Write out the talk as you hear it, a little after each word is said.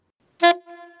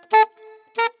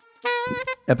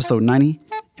episode 90,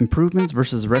 Improvements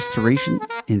versus Restoration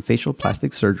in Facial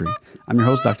Plastic Surgery. I'm your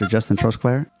host, Dr. Justin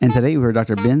Trosclair, and today we're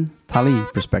Dr. Ben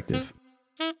Talei perspective.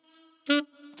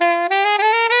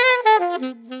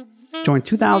 Join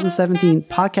 2017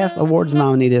 Podcast Awards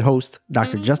nominated host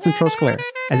Dr. Justin Trosclair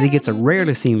as he gets a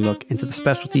rarely seen look into the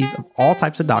specialties of all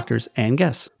types of doctors and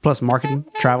guests, plus marketing,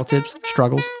 travel tips,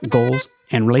 struggles, goals,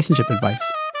 and relationship advice.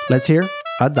 Let's hear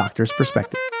a doctor's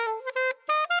perspective.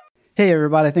 Hey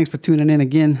everybody, thanks for tuning in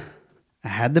again. I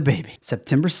had the baby,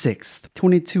 September 6th,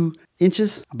 22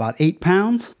 inches, about 8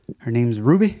 pounds. Her name's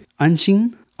Ruby.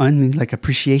 Unsheen. Un means like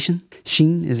appreciation.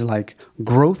 Sheen is like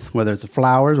growth, whether it's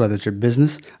flowers, whether it's your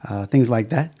business, things like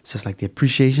that. It's just like the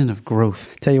appreciation of growth.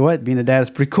 Tell you what, being a dad is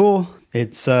pretty cool.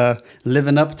 It's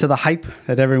living up to the hype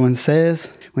that everyone says.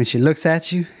 When she looks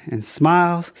at you and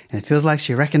smiles and it feels like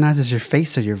she recognizes your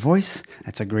face or your voice,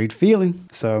 that's a great feeling.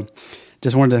 So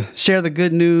just wanted to share the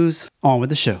good news. On with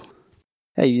the show.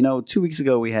 Hey, 2 weeks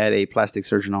ago we had a plastic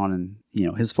surgeon on and,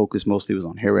 his focus mostly was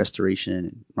on hair restoration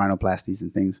and rhinoplasties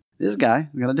and things. This guy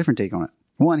got a different take on it.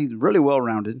 One, he's really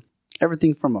well-rounded.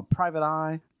 Everything from a private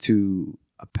eye to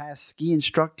a past ski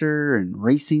instructor and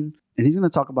racing. And he's going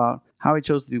to talk about how he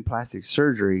chose to do plastic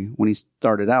surgery when he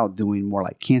started out doing more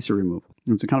like cancer removal.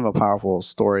 It's a kind of a powerful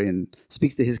story and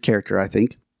speaks to his character, I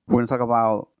think. We're going to talk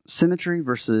about symmetry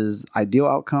versus ideal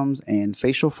outcomes and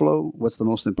facial flow. What's the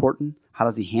most important? How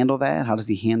does he handle that? How does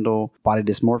he handle body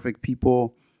dysmorphic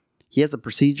people? He has a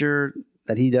procedure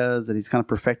that he does that he's kind of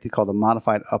perfected called the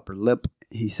modified upper lip.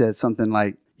 He said something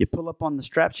like, you pull up on the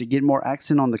straps, you get more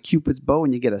accent on the cupid's bow,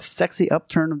 and you get a sexy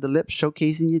upturn of the lip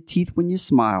showcasing your teeth when you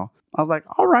smile. I was like,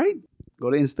 all right, go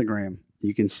to Instagram.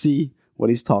 You can see what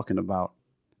he's talking about.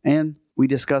 And we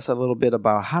discuss a little bit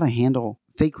about how to handle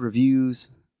fake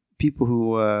reviews, people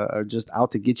who are just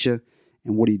out to get you,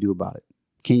 and what do you do about it?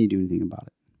 Can you do anything about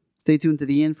it? Stay tuned to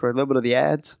the end for a little bit of the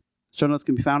ads. Show notes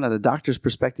can be found at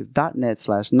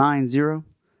adoctorsperspective.net/90.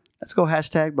 Let's go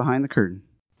hashtag behind the curtain.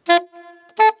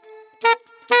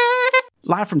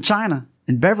 Live from China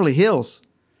in Beverly Hills.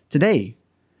 Today,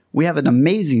 we have an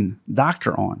amazing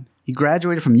doctor on. He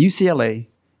graduated from UCLA,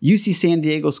 UC San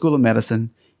Diego School of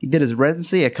Medicine. He did his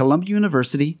residency at Columbia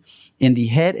University in the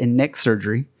head and neck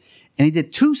surgery. And he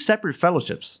did 2 separate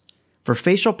fellowships for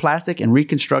facial plastic and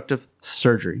reconstructive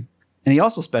surgery. And he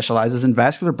also specializes in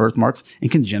vascular birthmarks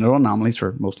and congenital anomalies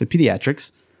for mostly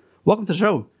pediatrics. Welcome to the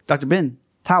show, Dr. Ben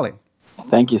Talei.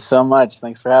 Thank you so much.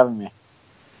 Thanks for having me.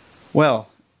 Well,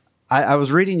 I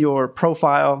was reading your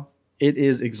profile. It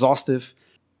is exhaustive.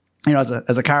 As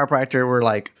a chiropractor, we're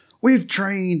like, we've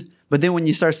trained. But then when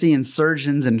you start seeing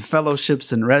surgeons and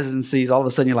fellowships and residencies, all of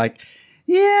a sudden you're like,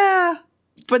 yeah,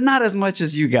 but not as much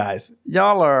as you guys.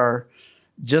 Y'all are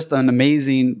just an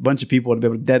amazing bunch of people to be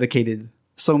able to dedicated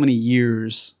so many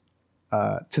years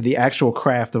to the actual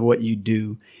craft of what you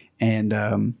do. And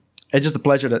it's just a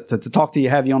pleasure to talk to you,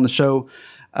 have you on the show.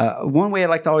 One way I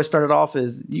like to always start it off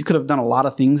is you could have done a lot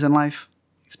of things in life,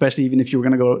 especially even if you were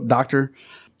going to go doctor.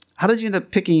 How did you end up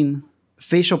picking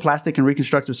facial plastic and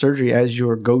reconstructive surgery as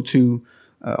your go-to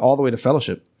all the way to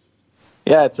fellowship?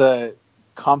 Yeah, it's a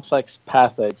complex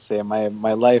path, I'd say. My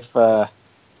life, I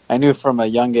knew from a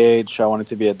young age I wanted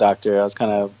to be a doctor. I was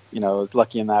kind of, I was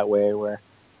lucky in that way where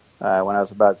when I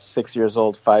was about 6 years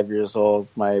old, 5 years old,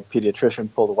 my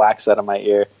pediatrician pulled wax out of my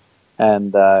ear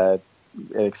and it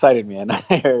excited me. And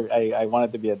I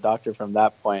wanted to be a doctor from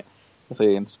that point. So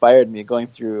it inspired me. Going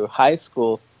through high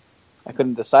school, I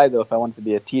couldn't decide, though, if I wanted to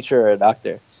be a teacher or a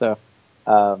doctor. So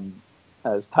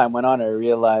as time went on, I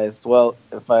realized, well,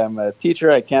 if I'm a teacher,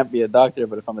 I can't be a doctor,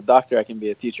 but if I'm a doctor, I can be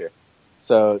a teacher.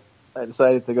 So I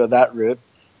decided to go that route.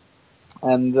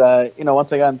 And,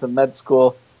 once I got into med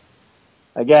school,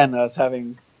 again, I was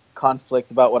having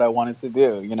conflict about what I wanted to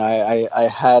do. I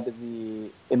had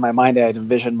in my mind, I had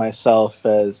envisioned myself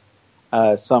as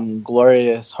some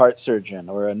glorious heart surgeon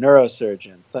or a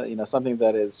neurosurgeon, so, something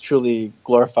that is truly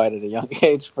glorified at a young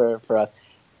age for us.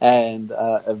 And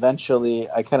eventually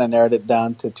I kind of narrowed it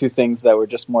down to 2 things that were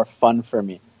just more fun for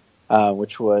me,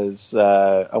 which was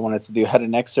I wanted to do head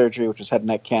and neck surgery, which was head and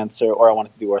neck cancer, or I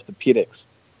wanted to do orthopedics.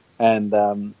 And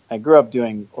I grew up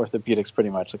doing orthopedics pretty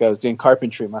much. Like I was doing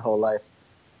carpentry my whole life,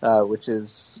 which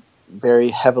is very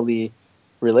heavily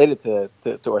related to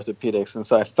orthopedics. And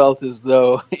so I felt as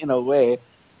though, in a way,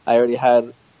 I already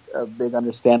had a big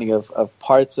understanding of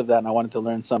parts of that, and I wanted to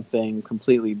learn something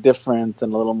completely different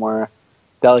and a little more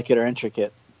delicate or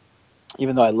intricate,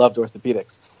 even though I loved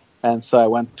orthopedics. And so I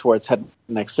went towards head and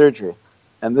neck surgery.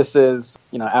 And this is,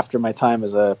 after my time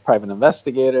as a private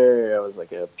investigator, I was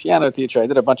like a piano teacher. I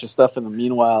did a bunch of stuff in the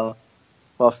meanwhile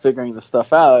while figuring the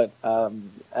stuff out.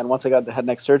 And once I got the head and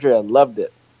neck surgery, I loved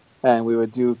it. and we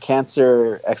would do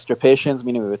cancer extirpations,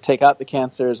 meaning we would take out the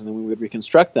cancers and then we would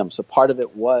reconstruct them. So part of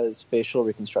it was facial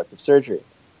reconstructive surgery.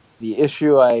 The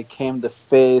issue I came to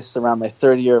face around my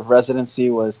third year of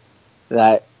residency was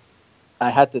that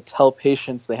I had to tell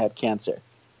patients they had cancer,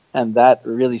 and that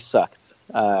really sucked.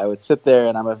 I would sit there,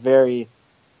 and I'm a very,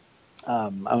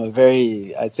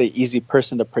 I'd say, easy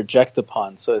person to project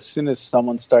upon. So as soon as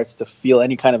someone starts to feel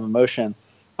any kind of emotion,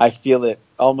 I feel it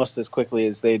almost as quickly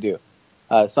as they do.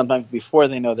 Sometimes before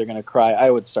they know they're going to cry,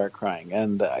 I would start crying.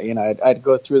 And, I'd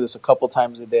go through this a couple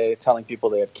times a day, telling people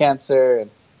they had cancer. And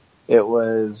it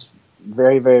was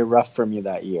very, very rough for me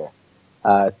that year.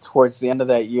 Towards the end of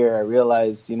that year, I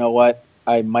realized, you know what?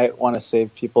 I might want to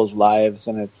save people's lives.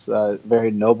 And it's a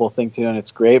very noble thing to do. And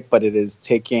it's great, but it is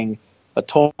taking a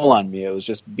toll on me. It was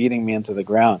just beating me into the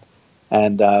ground.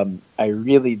 And I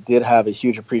really did have a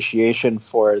huge appreciation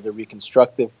for the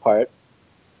reconstructive part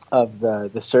of the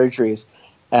surgeries.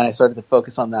 And I started to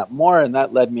focus on that more, and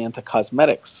that led me into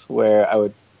cosmetics, where I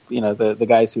would, the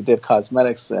guys who did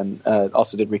cosmetics and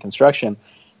also did reconstruction.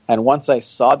 And once I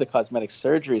saw the cosmetic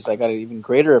surgeries, I got an even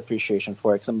greater appreciation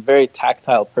for it, because I'm a very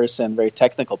tactile person, very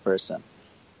technical person.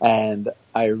 And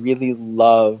I really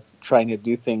love trying to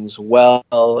do things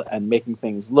well and making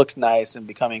things look nice and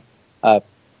becoming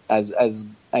as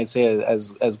I say,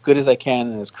 as good as I can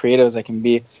and as creative as I can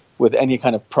be with any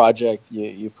kind of project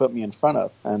you put me in front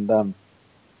of. And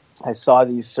I saw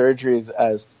these surgeries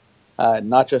as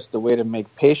not just a way to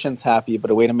make patients happy, but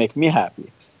a way to make me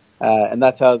happy. And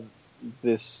that's how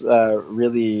this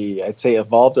really, I'd say,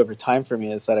 evolved over time for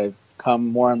me, is that I've come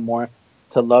more and more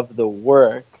to love the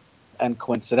work. And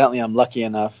coincidentally, I'm lucky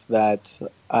enough that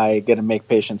I get to make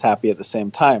patients happy at the same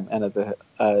time. And at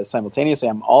the simultaneously,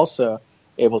 I'm also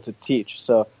able to teach.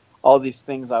 So all these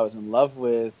things I was in love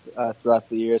with throughout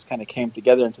the years kind of came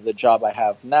together into the job I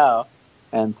have now.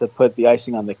 And to put the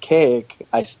icing on the cake,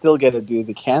 I still get to do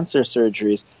the cancer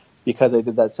surgeries because I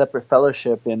did that separate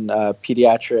fellowship in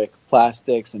pediatric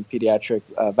plastics and pediatric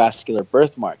vascular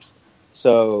birthmarks.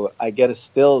 So I get to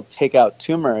still take out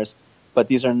tumors, but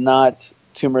these are not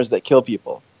tumors that kill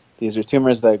people. These are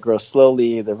tumors that grow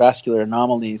slowly. They're vascular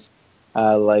anomalies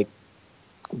like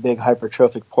big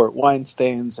hypertrophic port wine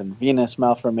stains and venous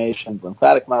malformations,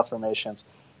 lymphatic malformations.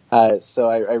 So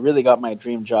I really got my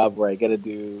dream job where I get to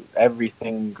do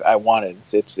everything I wanted.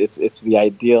 It's the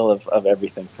ideal of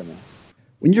everything for me.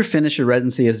 When you're finished your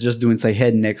residency as just doing, say,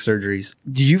 head and neck surgeries,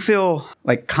 do you feel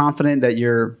like confident that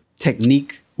your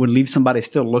technique would leave somebody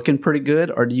still looking pretty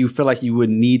good? Or do you feel like you would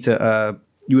need to,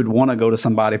 you would want to go to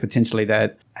somebody potentially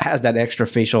that has that extra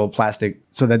facial plastic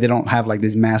so that they don't have like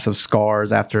these massive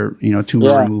scars after,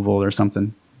 tumor removal or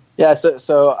something? Yeah.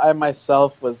 So I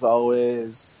myself was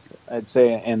always, I'd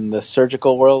say, in the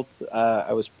surgical world,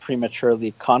 I was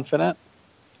prematurely confident,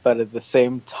 but at the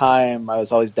same time, I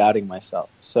was always doubting myself.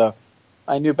 So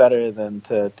I knew better than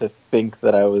to think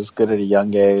that I was good at a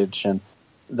young age. And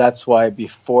that's why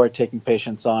before taking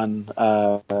patients on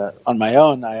my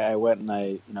own, I went and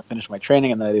I finished my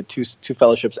training, and then I did two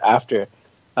fellowships after,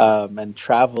 and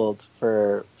traveled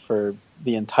for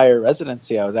the entire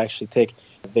residency. I was actually take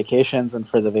vacations, and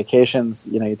for the vacations,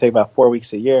 you take about 4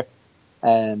 weeks a year,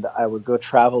 and I would go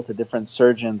travel to different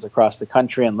surgeons across the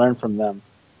country and learn from them.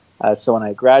 So when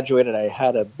I graduated, I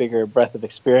had a bigger breadth of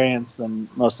experience than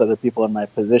most other people in my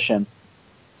position,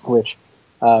 which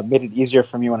made it easier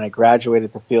for me when I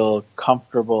graduated to feel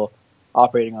comfortable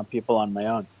operating on people on my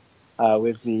own.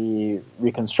 With the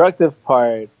reconstructive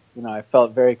part, I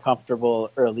felt very comfortable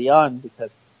early on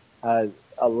because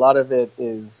a lot of it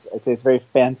is, I'd say, it's very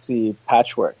fancy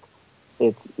patchwork.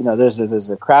 It's, there's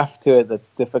a craft to it that's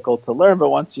difficult to learn, but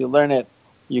once you learn it,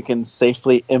 you can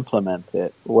safely implement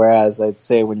it. Whereas I'd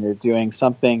say when you're doing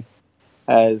something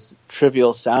as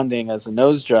trivial sounding as a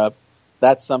nose job,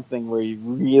 that's something where you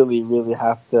really, really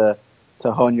have to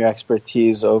hone your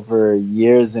expertise over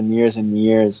years and years and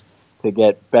years to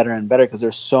get better and better, because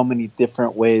there's so many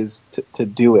different ways to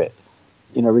do it.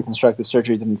 Reconstructive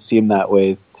surgery didn't seem that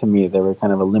way to me. There were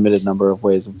kind of a limited number of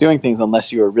ways of doing things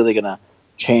unless you were really going to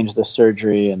change the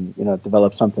surgery and,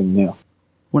 develop something new.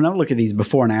 When I look at these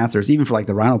before and afters, even for like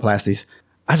the rhinoplasties,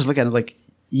 I just look at it like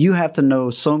you have to know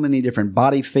so many different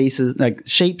body faces, like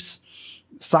shapes,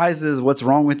 sizes, what's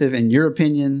wrong with it in your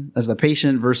opinion as the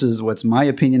patient versus what's my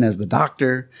opinion as the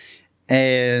doctor,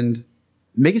 and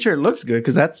making sure it looks good,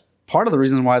 because that's part of the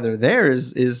reason why they're there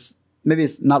is maybe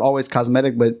it's not always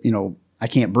cosmetic, but I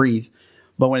can't breathe.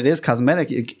 But when it is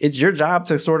cosmetic, it's your job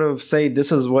to sort of say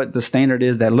this is what the standard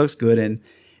is that looks good. And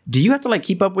do you have to like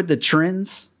keep up with the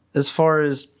trends? As far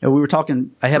as we were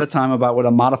talking ahead of time about what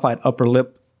a modified upper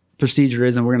lip procedure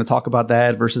is, and we're going to talk about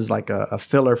that versus like a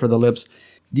filler for the lips.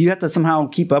 Do you have to somehow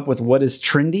keep up with what is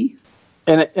trendy?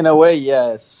 In a way,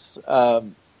 yes.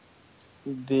 I'd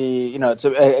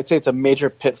say it's a major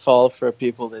pitfall for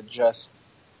people to just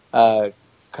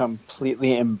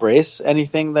completely embrace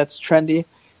anything that's trendy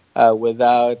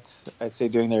without, I'd say,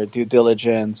 doing their due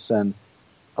diligence and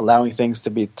allowing things to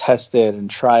be tested and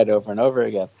tried over and over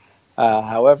again.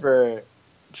 However,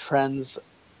 trends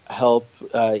help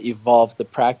evolve the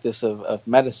practice of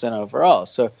medicine overall.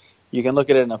 So you can look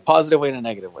at it in a positive way and a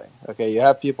negative way. Okay, you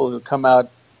have people who come out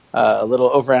a little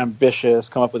overambitious,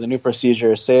 come up with a new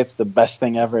procedure, say it's the best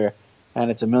thing ever,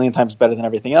 and it's a million times better than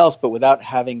everything else, but without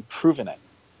having proven it.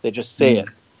 They just say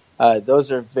it.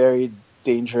 Those are very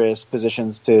dangerous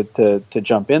positions to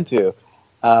jump into.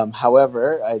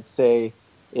 However, I'd say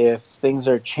if things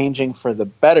are changing for the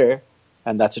better,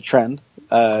 and that's a trend,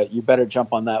 you better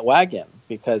jump on that wagon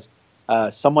because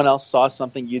someone else saw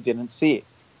something you didn't see.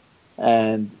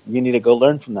 And you need to go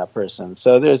learn from that person.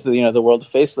 So there's the world of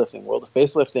facelifting. World of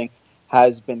facelifting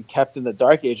has been kept in the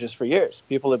dark ages for years.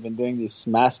 People have been doing these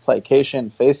mass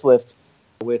plication facelifts,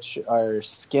 which are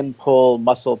skin pull,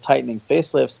 muscle tightening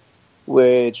facelifts,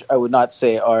 which I would not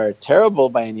say are terrible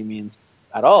by any means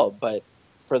at all. But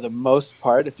for the most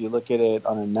part, if you look at it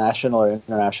on a national or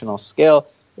international scale,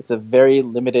 it's a very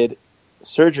limited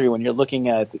surgery when you're looking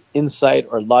at insight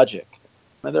or logic.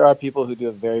 Now, there are people who do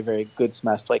a very, very good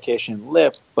mass plication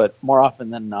lift, but more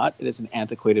often than not, it is an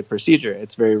antiquated procedure.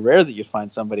 It's very rare that you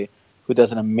find somebody who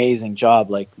does an amazing job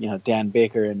like, Dan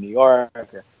Baker in New York,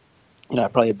 or,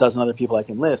 probably a dozen other people I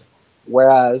can list.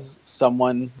 Whereas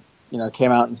someone,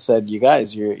 came out and said, you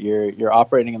guys, you're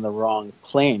operating in the wrong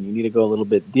plane. You need to go a little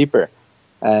bit deeper.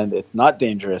 And it's not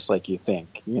dangerous like you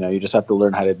think. You just have to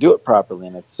learn how to do it properly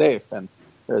and it's safe. And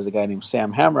there's a guy named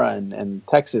Sam Hamra in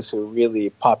Texas who really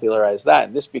popularized that.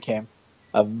 And this became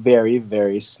a very,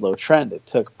 very slow trend. It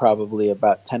took probably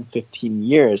about 10, 15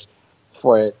 years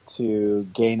for it to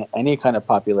gain any kind of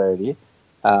popularity.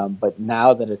 But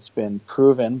now that it's been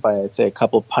proven by, I'd say, a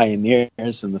couple of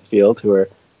pioneers in the field who are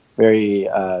very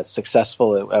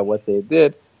successful at what they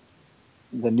did,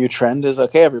 the new trend is,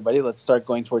 okay, everybody, let's start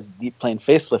going towards deep plane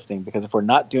facelifting. Because if we're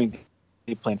not doing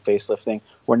deep plane facelifting,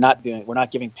 we're not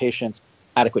giving patients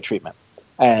adequate treatment.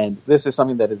 And this is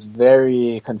something that is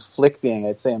very conflicting,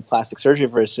 I'd say, in plastic surgery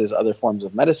versus other forms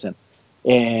of medicine.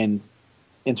 In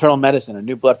internal medicine, a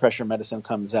new blood pressure medicine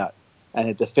comes out, and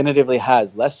it definitively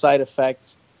has less side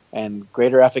effects and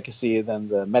greater efficacy than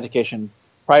the medication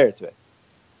prior to it.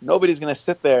 Nobody's going to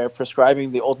sit there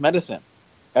prescribing the old medicine.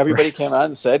 Everybody came out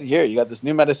and said, here, you got this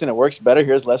new medicine, it works better,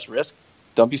 here's less risk.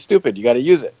 Don't be stupid, you got to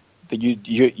use it.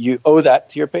 You owe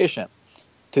that to your patient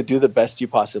to do the best you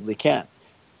possibly can.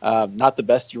 Not the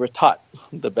best you were taught,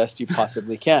 the best you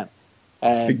possibly can.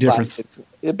 And big difference.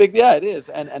 It is.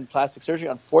 And plastic surgery,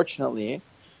 unfortunately,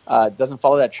 doesn't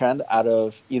follow that trend out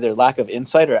of either lack of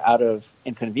insight or out of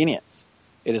inconvenience.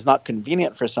 It is not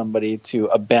convenient for somebody to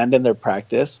abandon their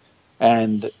practice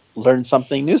and learn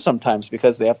something new sometimes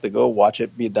because they have to go watch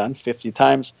it be done 50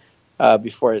 times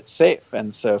before it's safe.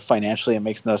 And so financially, it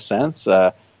makes no sense.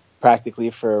 Practically,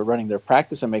 for running their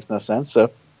practice, it makes no sense. So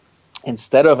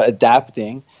instead of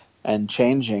adapting and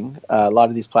changing, a lot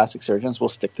of these plastic surgeons will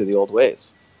stick to the old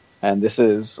ways. And this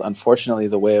is, unfortunately,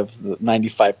 the way of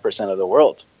 95% of the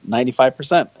world.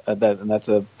 95%. And that's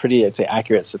a pretty, I'd say,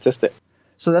 accurate statistic.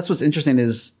 So that's what's interesting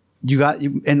is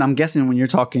and I'm guessing when you're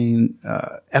talking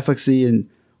efficacy and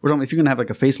we're talking, if you're going to have like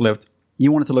a facelift,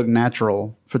 you want it to look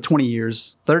natural for 20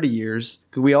 years, 30 years.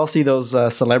 Because we all see those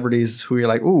celebrities who you're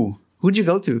like, ooh, who'd you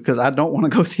go to? Because I don't want to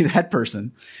go see that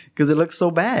person because it looks so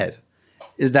bad.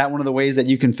 Is that one of the ways that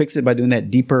you can fix it by doing the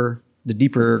deeper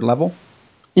level?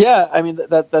 Yeah, I mean,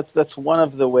 that's one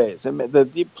of the ways. I mean, the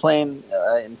deep plane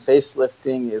in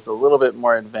facelifting is a little bit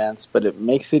more advanced, but it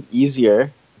makes it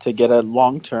easier to get a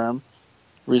long-term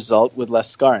result with less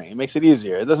scarring. It makes it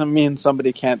easier. It doesn't mean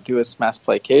somebody can't do a mass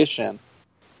plication,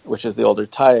 which is the older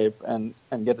type, and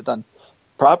get it done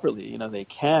properly. They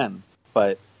can,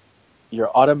 but you're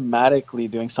automatically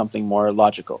doing something more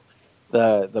logical.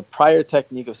 The prior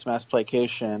technique of mass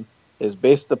plication is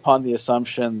based upon the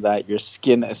assumption that your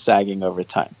skin is sagging over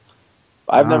time.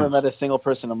 I've never met a single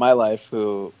person in my life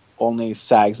who only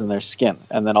sags in their skin,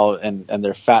 and then and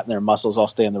their fat and their muscles all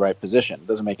stay in the right position. It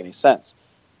doesn't make any sense.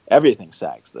 Everything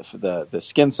sags. The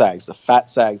skin sags, the fat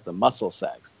sags, the muscle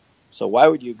sags. So why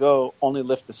would you go only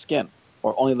lift the skin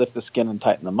or only lift the skin and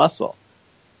tighten the muscle?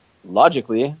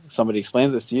 Logically, somebody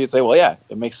explains this to you, you'd say, well, yeah,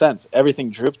 it makes sense.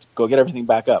 Everything drooped, go get everything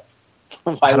back up.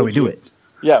 How do we do it?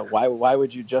 Yeah, why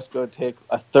would you just go take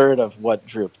a third of what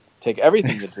drooped? Take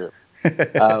everything that drooped.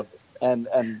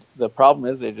 And the problem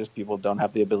is people don't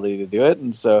have the ability to do it.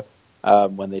 And so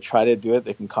When they try to do it,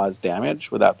 they can cause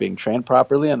damage without being trained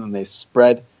properly, and then they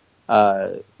spread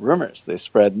rumors. They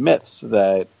spread myths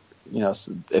that,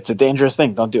 it's a dangerous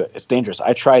thing. Don't do it. It's dangerous.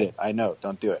 I tried it. I know.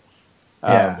 Don't do it.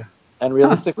 And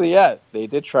realistically, they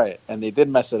did try it, and they did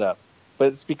mess it up.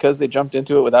 But it's because they jumped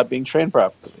into it without being trained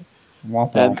properly.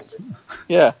 Womp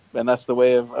womp. And that's the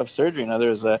way of surgery.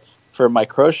 There's for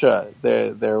microtia,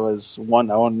 there was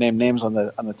one. I won't name names on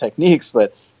the techniques,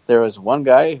 but there was one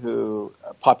guy who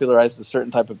popularized a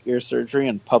certain type of ear surgery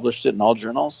and published it in all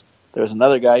journals. There was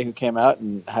another guy who came out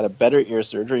and had a better ear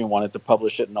surgery and wanted to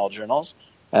publish it in all journals.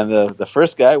 And the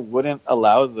first guy wouldn't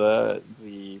allow the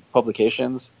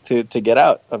publications to get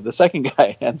out of the second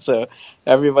guy. And so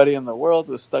everybody in the world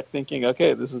was stuck thinking,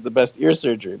 okay, this is the best ear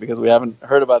surgery because we haven't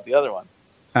heard about the other one.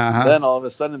 Then all of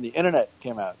a sudden the internet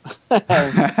came out.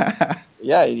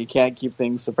 You can't keep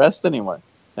things suppressed anymore.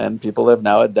 And people have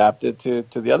now adapted to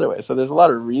the other way. So there's a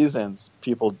lot of reasons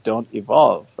people don't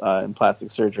evolve in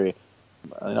plastic surgery.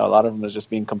 A lot of them is just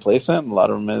being complacent. A lot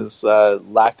of them is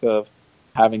lack of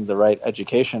having the right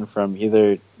education from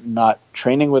either not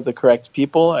training with the correct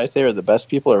people, I'd say, or the best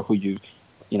people, or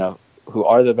who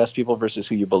are the best people versus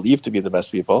who you believe to be the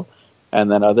best people.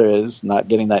 And then other is not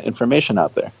getting that information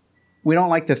out there. We don't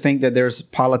like to think that there's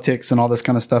politics and all this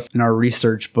kind of stuff in our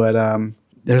research, but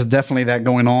there's definitely that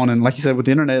going on. And like you said, with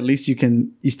the internet, at least you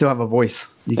still have a voice.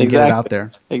 You can get it out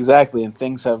there. Exactly. And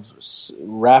things have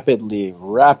rapidly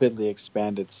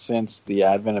expanded since the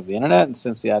advent of the internet and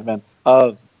since the advent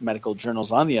of medical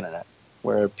journals on the internet,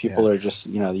 where people are just,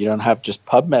 you don't have just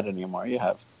PubMed anymore. You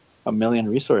have a million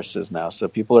resources now. So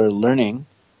people are learning.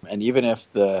 And even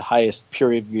if the highest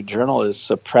peer-reviewed journal is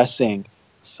suppressing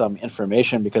some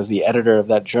information because the editor of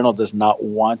that journal does not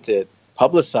want it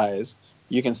publicized,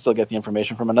 you can still get the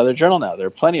information from another journal now. There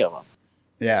are plenty of them.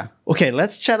 Yeah. Okay,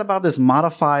 let's chat about this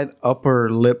modified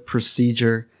upper lip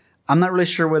procedure. I'm not really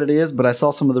sure what it is, but I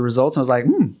saw some of the results and I was like,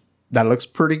 that looks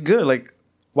pretty good. Like,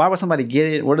 why would somebody get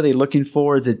it? What are they looking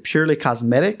for? Is it purely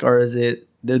cosmetic, or is it,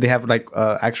 do they have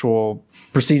actual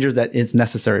procedures that it's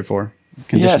necessary for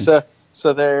conditions? Yeah,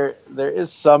 so there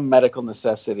is some medical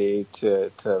necessity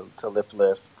to lip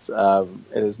lifts.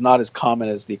 It is not as common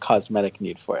as the cosmetic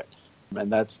need for it.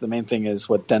 And that's the main thing, is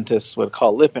what dentists would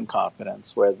call lip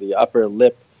incontinence, where the upper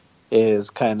lip is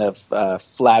kind of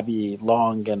flabby,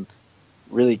 long, and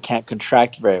really can't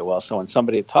contract very well. So when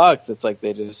somebody talks, it's like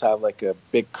they just have like a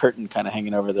big curtain kind of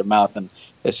hanging over their mouth, and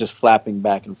it's just flapping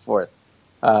back and forth.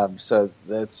 So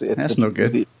that's no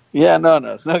good. Yeah, no,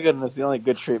 it's no good, and it's the only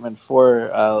good treatment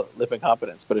for lip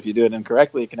incontinence. But if you do it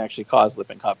incorrectly, it can actually cause lip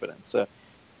incontinence. So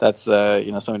that's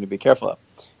something to be careful of.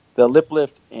 The lip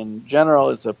lift in general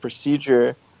is a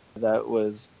procedure that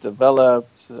was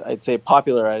developed, I'd say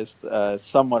popularized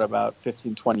somewhat about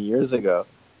 15, 20 years ago,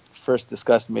 first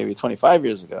discussed maybe 25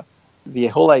 years ago. The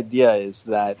whole idea is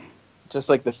that just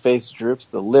like the face droops,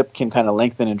 the lip can kind of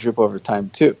lengthen and droop over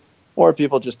time too. Or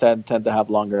people just tend to have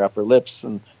longer upper lips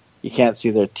and you can't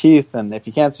see their teeth. And if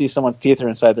you can't see someone's teeth or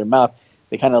inside their mouth,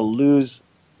 they kind of lose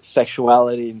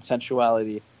sexuality and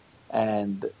sensuality,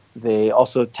 and they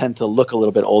also tend to look a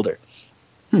little bit older.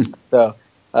 So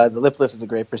the lip lift is a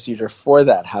great procedure for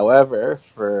that. However,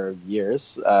 for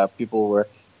years, people were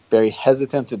very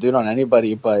hesitant to do it on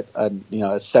anybody but a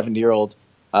 70-year-old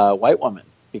white woman,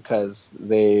 because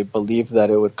they believed that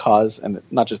it would cause, and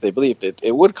not just they believed it,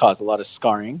 it would cause a lot of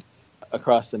scarring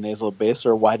across the nasal base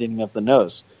or widening of the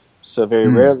nose. So very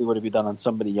rarely would it be done on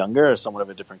somebody younger or someone of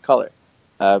a different color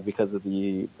because of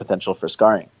the potential for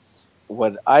scarring.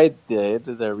 What I did,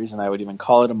 the reason I would even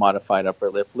call it a modified upper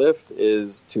lip lift,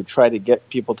 is to try to get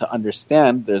people to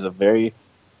understand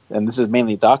and this is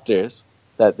mainly doctors,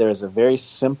 that there's a very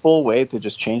simple way to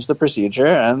just change the procedure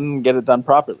and get it done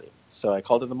properly. So I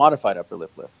called it the modified upper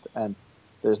lip lift. And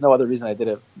there's no other reason I did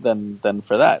it than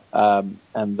for that.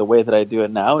 And the way that I do it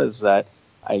now is that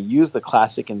I use the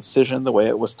classic incision the way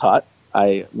it was taught.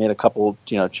 I made a couple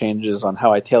changes on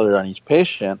how I tailored on each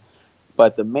patient.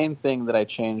 But the main thing that I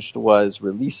changed was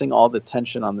releasing all the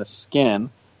tension on the skin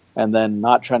and then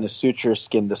not trying to suture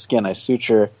skin to skin. I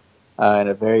suture in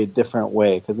a very different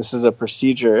way, because this is a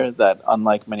procedure that,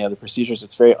 unlike many other procedures,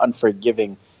 it's very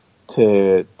unforgiving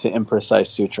to imprecise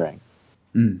suturing.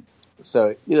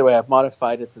 So either way, I've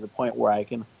modified it to the point where I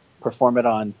can perform it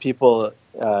on people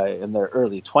in their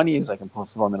early 20s. I can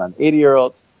perform it on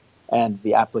 80-year-olds. And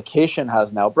the application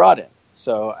has now broadened.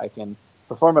 So I can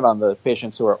perform it on the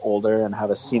patients who are older and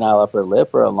have a senile upper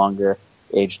lip or a longer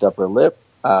aged upper lip.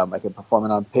 I can perform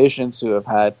it on patients who have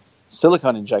had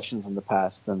silicone injections in the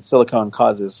past, and silicone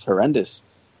causes horrendous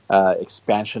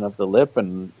expansion of the lip,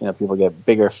 and people get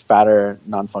bigger, fatter,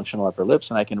 non-functional upper lips,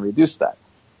 and I can reduce that.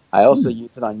 I also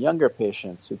use it on younger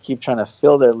patients who keep trying to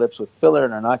fill their lips with filler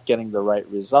and are not getting the right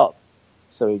result.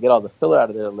 So you get all the filler out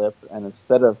of their lip, and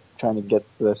instead of trying to get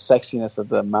the sexiness of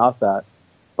the mouth out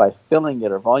by filling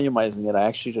it or volumizing it, I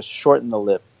actually just shorten the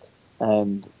lip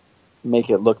and make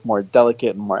it look more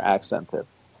delicate and more accented.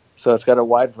 So it's got a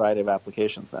wide variety of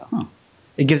applications now. Huh.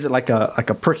 It gives it like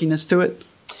a perkiness to it?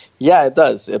 Yeah, it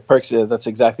does. It perks it. That's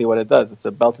exactly what it does. It's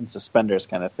a belt and suspenders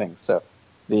kind of thing. So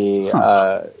you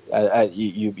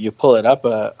pull it up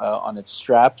on its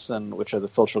straps, and which are the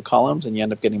philtral columns, and you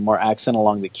end up getting more accent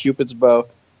along the cupid's bow,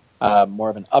 more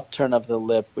of an upturn of the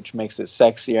lip, which makes it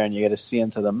sexier, and you get to see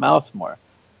into the mouth more.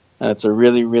 And it's a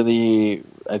really, really,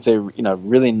 I'd say,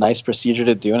 really nice procedure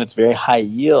to do, and it's very high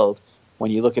yield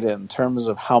when you look at it in terms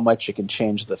of how much it can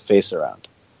change the face around.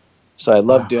 So I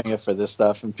love doing it for this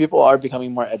stuff, and people are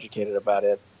becoming more educated about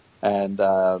it, and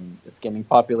it's gaining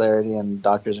popularity, and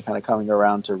doctors are kind of coming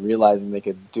around to realizing they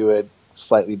could do it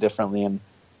slightly differently and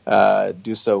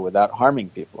do so without harming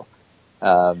people.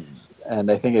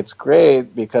 And I think it's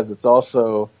great because it's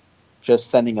also just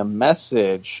sending a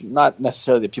message, not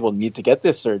necessarily that people need to get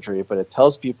this surgery, but it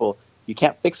tells people you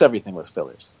can't fix everything with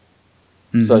fillers.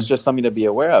 Mm-hmm. So it's just something to be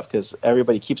aware of because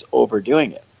everybody keeps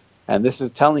overdoing it. And this is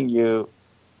telling you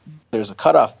there's a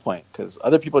cutoff point because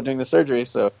other people are doing the surgery,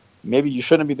 so maybe you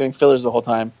shouldn't be doing fillers the whole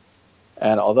time.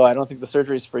 And although I don't think the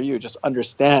surgery is for you, just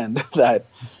understand that,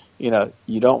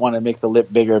 you don't want to make the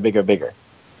lip bigger, bigger, bigger.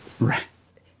 Right.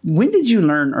 When did you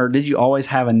learn, or did you always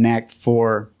have a knack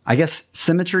for, I guess,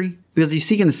 symmetry?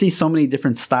 Because you can see so many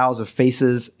different styles of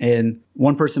faces, and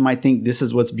one person might think this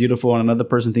is what's beautiful, and another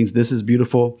person thinks this is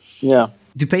beautiful. Yeah.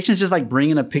 Do patients just like bring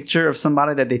in a picture of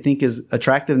somebody that they think is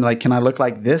attractive and like, can I look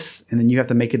like this? And then you have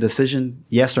to make a decision,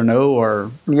 yes or no,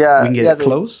 or we can get it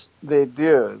close? They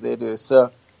do.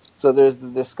 So there's the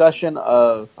discussion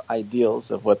of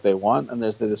ideals of what they want, and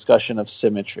there's the discussion of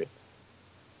symmetry.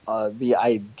 The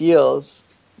ideals,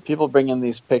 people bring in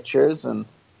these pictures, and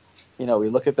we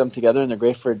look at them together, and they're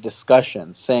great for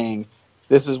discussion, saying,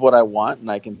 this is what I want, and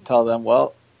I can tell them,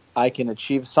 well, I can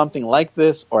achieve something like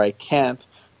this, or I can't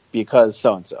because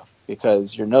so-and-so,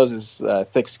 because your nose is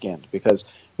thick-skinned, because,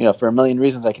 for a million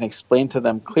reasons, I can explain to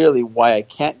them clearly why I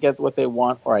can't get what they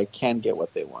want, or I can get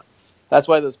what they want. That's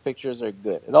why those pictures are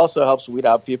good. It also helps weed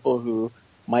out people who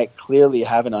might clearly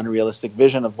have an unrealistic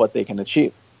vision of what they can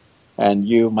achieve. And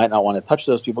you might not want to touch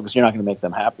those people because you're not going to make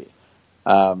them happy.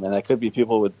 And that could be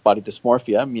people with body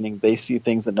dysmorphia, meaning they see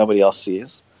things that nobody else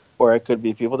sees. Or it could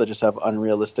be people that just have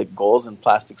unrealistic goals, and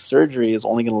plastic surgery is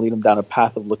only going to lead them down a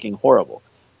path of looking horrible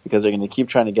because they're going to keep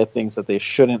trying to get things that they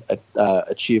shouldn't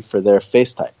achieve for their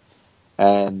face type.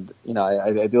 And,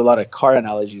 I do a lot of car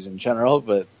analogies in general,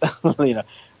 but,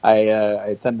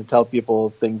 I tend to tell people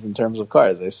things in terms of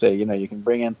cars. I say, you can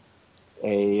bring in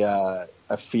a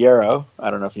Fiero. I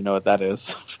don't know if you know what that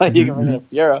is. But you can bring in a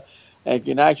Fiero, and you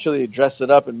can actually dress it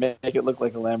up and make it look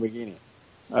like a Lamborghini.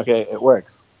 Okay, it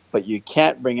works. But you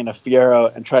can't bring in a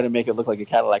Fiero and try to make it look like a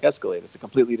Cadillac Escalade. It's a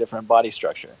completely different body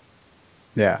structure.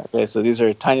 Yeah. Okay, so these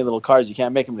are tiny little cars. You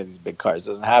can't make them into these big cars.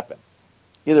 It doesn't happen.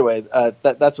 Either way,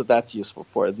 that's what that's useful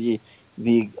for. The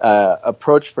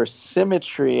approach for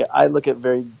symmetry, I look at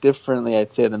very differently,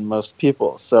 I'd say, than most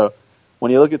people. So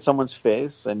when you look at someone's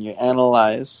face and you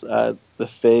analyze the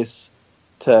face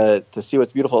to see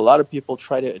what's beautiful, a lot of people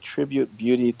try to attribute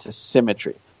beauty to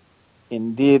symmetry.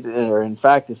 Indeed, or in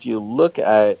fact, if you look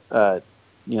at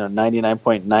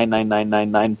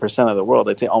 99.99999% of the world,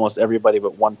 I'd say almost everybody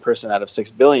but 1% out of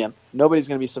 6 billion, nobody's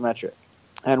going to be symmetric.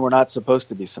 And we're not supposed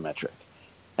to be symmetric.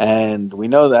 And we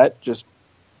know that just,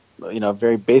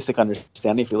 very basic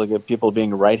understanding. If you look at people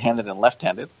being right-handed and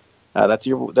left-handed, that's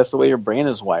the way your brain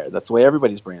is wired. That's the way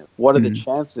everybody's brain is. What are the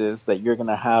chances that you're going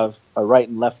to have a right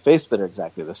and left face that are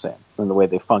exactly the same in the way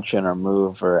they function or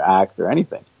move or act or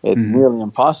anything? It's nearly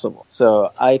impossible.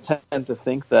 So I tend to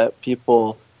think that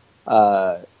people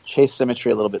chase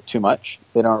symmetry a little bit too much.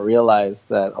 They don't realize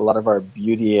that a lot of our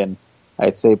beauty and,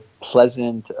 I'd say,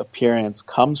 pleasant appearance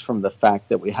comes from the fact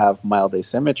that we have mild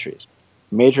asymmetries.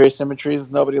 Major asymmetries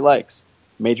nobody likes.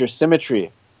 Major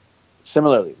symmetry,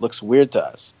 similarly, looks weird to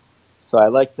us. So I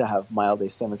like to have mild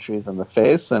asymmetries in the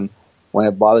face, and when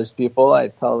it bothers people, I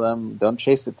tell them, don't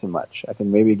chase it too much. I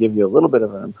can maybe give you a little bit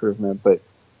of an improvement, but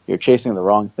you're chasing the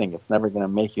wrong thing. It's never going to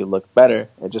make you look better.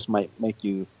 It just might make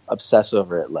you obsess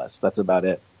over it less. That's about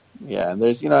it. Yeah, and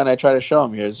there's, and I try to show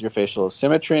them, here's your facial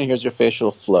symmetry and here's your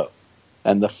facial flow.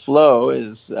 And the flow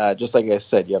is, just like I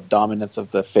said, you have dominance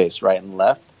of the face, right and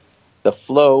left. The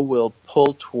flow will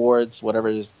pull towards whatever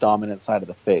is dominant side of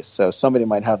the face. So somebody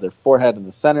might have their forehead in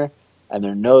the center, and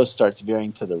their nose starts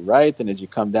veering to the right, and as you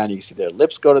come down, you can see their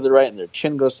lips go to the right, and their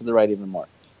chin goes to the right even more.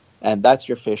 And that's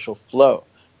your facial flow.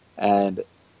 And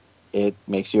it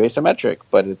makes you asymmetric,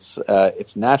 but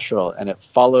it's natural, and it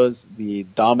follows the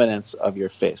dominance of your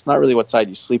face. Not really what side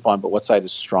you sleep on, but what side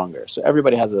is stronger. So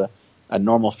everybody has a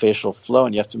normal facial flow,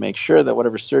 and you have to make sure that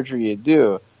whatever surgery you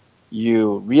do,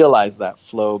 you realize that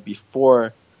flow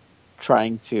before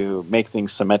trying to make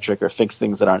things symmetric or fix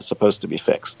things that aren't supposed to be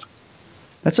fixed.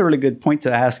 That's a really good point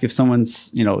to ask if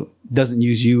someone's, doesn't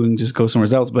use you and just goes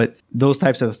somewhere else. But those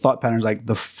types of thought patterns, like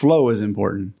the flow is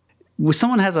important. When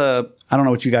someone has I don't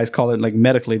know what you guys call it, like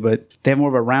medically, but they have more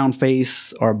of a round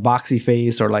face or a boxy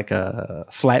face or like a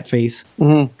flat face.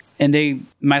 Mm-hmm. And they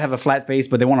might have a flat face,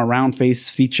 but they want a round face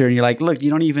feature. And you're like, look, you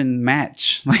don't even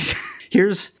match. Like,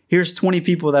 here's 20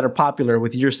 people that are popular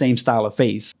with your same style of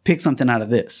face. Pick something out of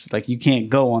this. Like, you can't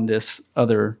go on this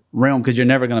other realm because you're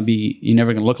never going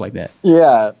to look like that.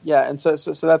 Yeah. And so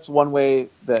that's one way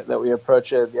that we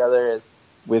approach it. The other is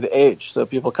with age. So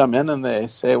people come in and they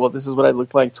say, well, this is what I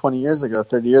looked like 20 years ago,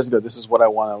 30 years ago. This is what I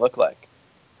want to look like.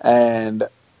 And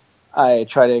I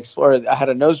try to explore. I had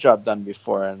a nose job done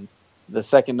before, and the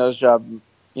second nose job,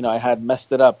 I had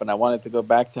messed it up, and I wanted to go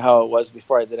back to how it was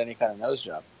before I did any kind of nose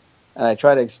job. And I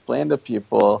try to explain to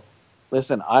people,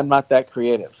 listen, I'm not that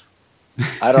creative.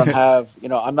 I don't have,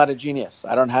 I'm not a genius.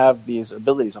 I don't have these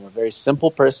abilities. I'm a very simple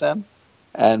person.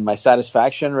 And my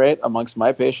satisfaction rate amongst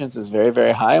my patients is very,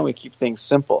 very high, and we keep things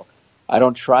simple. I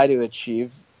don't try to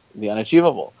achieve the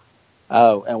unachievable.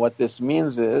 And what this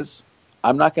means is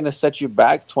I'm not going to set you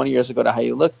back 20 years ago to how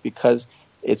you look, because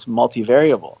it's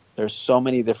multivariable. There's so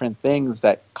many different things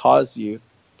that cause you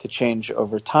to change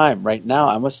over time. Right now,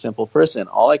 I'm a simple person.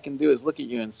 All I can do is look at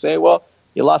you and say, well,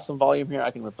 you lost some volume here,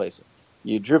 I can replace it.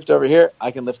 You drooped over here,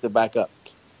 I can lift it back up.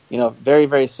 Very,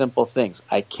 very simple things.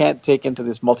 I can't take into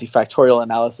this multifactorial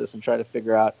analysis and try to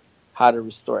figure out how to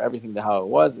restore everything to how it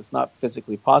was. It's not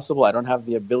physically possible. I don't have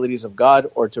the abilities of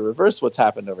God or to reverse what's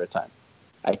happened over time.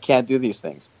 I can't do these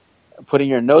things. Putting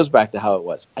your nose back to how it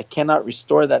was, I cannot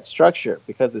restore that structure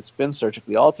because it's been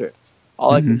surgically altered.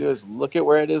 All I can do is look at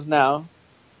where it is now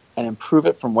and improve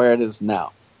it from where it is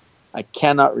now. I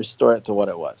cannot restore it to what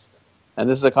it was. And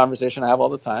this is a conversation I have all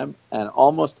the time, and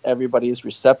almost everybody is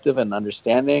receptive and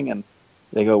understanding, and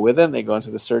they go with it, and they go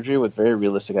into the surgery with very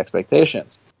realistic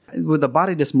expectations. With the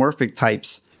body dysmorphic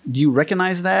types, do you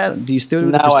recognize that? Do you still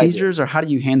do the procedures, or how do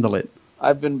you handle it?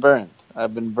 I've been burned.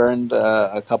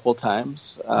 A couple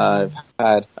times. I've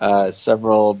had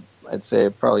several, I'd say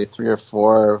probably three or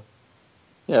four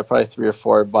body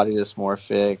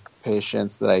dysmorphic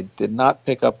patients that I did not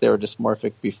pick up they were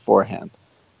dysmorphic beforehand.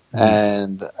 Mm-hmm.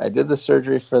 And I did the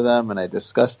surgery for them, and I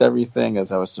discussed everything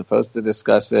as I was supposed to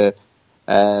discuss it.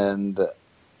 And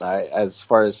as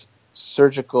far as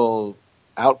surgical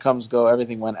outcomes go,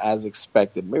 everything went as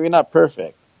expected. Maybe not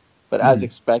perfect, but as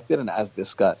expected and as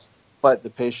discussed. But the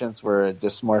patients were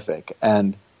dysmorphic,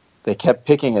 and they kept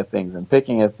picking at things. And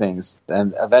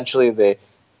eventually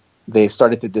they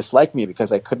started to dislike me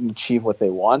because I couldn't achieve what they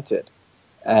wanted.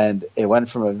 And it went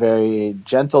from a very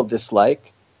gentle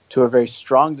dislike to a very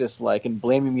strong dislike, and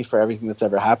blaming me for everything that's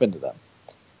ever happened to them.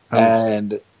 Oh.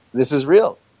 And this is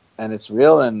real, and it's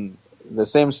real. And the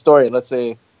same story, let's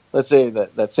say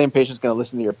that same patient's going to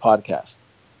listen to your podcast.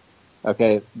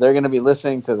 Okay. They're going to be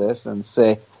listening to this and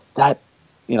say that,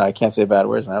 I can't say bad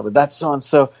words now, but that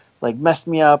so-and-so like messed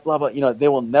me up, blah, blah. They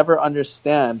will never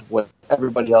understand what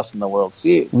everybody else in the world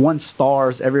sees. 1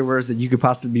 stars everywhere that you could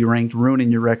possibly be ranked,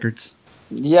 ruining your records.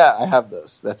 Yeah, I have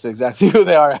those. That's exactly who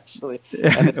they are, actually.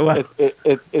 And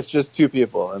it's just 2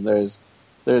 people, and there's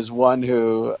one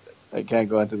who I can't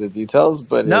go into the details,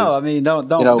 but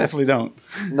definitely don't.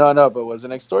 No, but was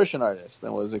an extortion artist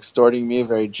and was extorting me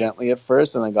very gently at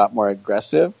first, and then got more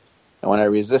aggressive. And when I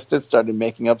resisted, started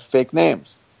making up fake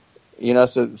names.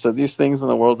 So these things in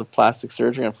the world of plastic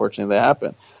surgery, unfortunately, they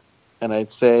happen. And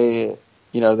I'd say,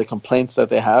 the complaints that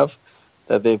they have,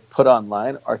 that they put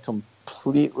online, are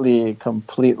completely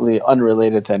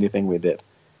unrelated to anything we did.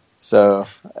 So,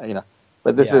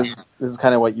 but this is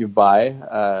kind of what you buy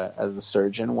as a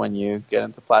surgeon when you get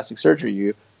into plastic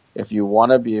surgery. If you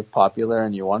want to be popular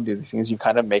and you want to do these things, you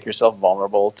kind of make yourself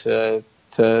vulnerable to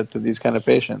these kind of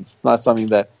patients. It's not something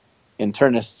that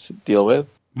internists deal with.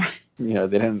 They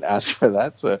didn't ask for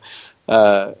that. So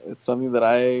it's something that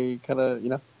I kind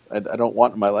of, I don't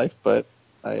want in my life, but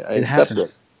I accept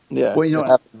it. Yeah,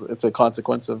 well, it's a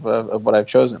consequence of what I've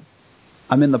chosen.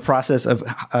 I'm in the process of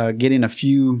getting a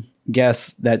few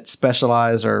guests that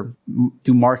specialize or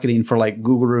do marketing for like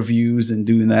Google reviews and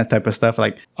doing that type of stuff.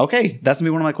 Like, okay, that's gonna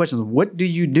be one of my questions. What do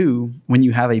you do when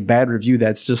you have a bad review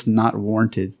that's just not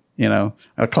warranted? A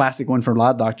classic one for a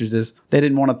lot of doctors is they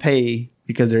didn't want to pay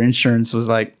because their insurance was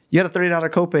like, you had a $30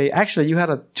 copay. Actually, you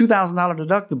had a $2,000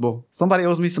 deductible. Somebody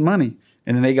owes me some money.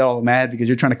 And then they got all mad because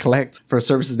you're trying to collect for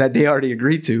services that they already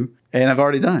agreed to and have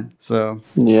already done. So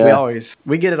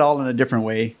we get it all in a different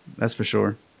way. That's for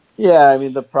sure. Yeah, I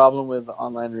mean, the problem with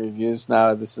online reviews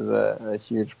now, this is a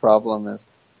huge problem, is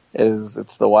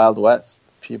it's the Wild West.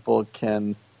 People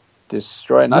can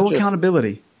destroy no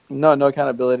accountability. No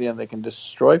accountability, and they can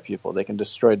destroy people. They can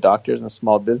destroy doctors and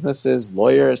small businesses,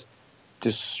 lawyers,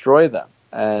 destroy them.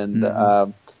 And,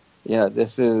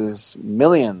 this is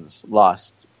millions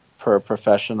lost per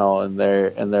professional in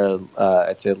their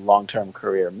I'd say long-term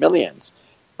career. Millions.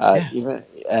 Even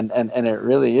and it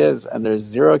really is. And there's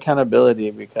zero accountability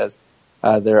because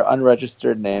they're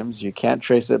unregistered names. You can't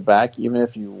trace it back, even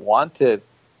if you wanted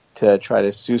to try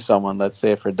to sue someone, let's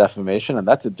say for defamation, and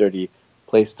that's a dirty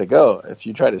place to go. If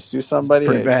you try to sue somebody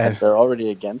and they're already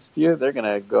against you, they're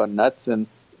going to go nuts and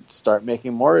start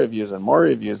making more reviews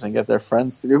and get their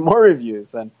friends to do more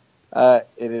reviews. And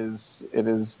it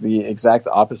is the exact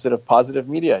opposite of positive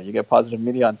media. You get positive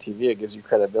media on TV, it gives you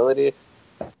credibility,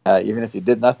 even if you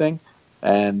did nothing.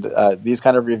 And these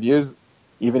kind of reviews,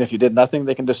 even if you did nothing,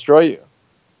 they can destroy you.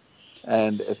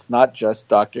 And it's not just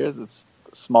doctors, it's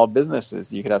small businesses.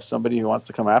 You could have somebody who wants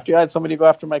to come after you. I had somebody go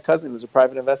after my cousin who's a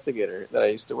private investigator that I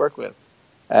used to work with.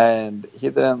 And he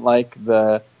didn't like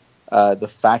the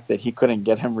fact that he couldn't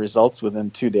get him results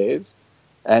within 2 days.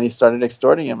 And he started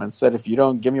extorting him and said, if you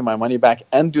don't give me my money back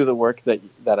and do the work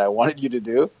that I wanted you to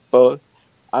do, both,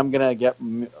 I'm going to get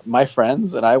my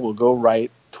friends and I will go write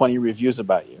 20 reviews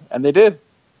about you. And they did.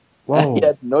 Whoa. And he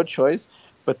had no choice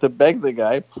but to beg the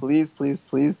guy, please, please,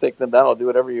 please take them down. I'll do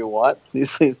whatever you want. Please,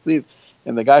 please, please.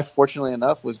 And the guy, fortunately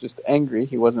enough, was just angry.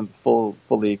 He wasn't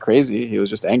fully crazy. He was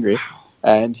just angry. Wow.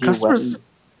 And he Customers,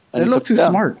 they look too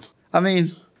smart. I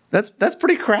mean, that's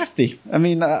pretty crafty. I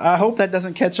mean, I hope that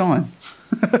doesn't catch on.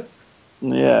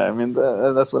 Yeah, I mean,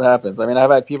 that's what happens. I mean,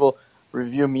 I've had people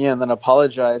review me and then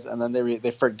apologize, and then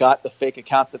they forgot the fake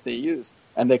account that they used,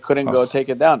 and they couldn't go take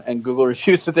it down, and Google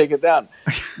refused to take it down.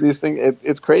 These things,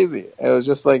 it's crazy. It was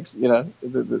just like,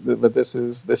 but this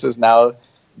is now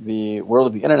the world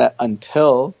of the internet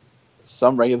until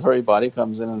some regulatory body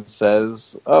comes in and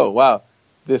says, oh, wow,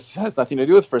 this has nothing to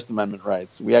do with First Amendment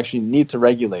rights. We actually need to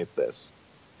regulate this.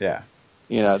 Yeah.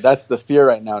 That's the fear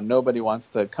right now. Nobody wants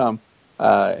to come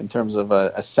in terms of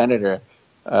a senator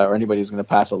or anybody who's going to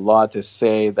pass a law to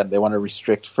say that they want to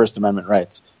restrict First Amendment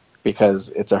rights because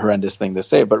it's a horrendous thing to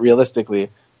say. But realistically,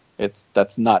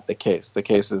 that's not the case. The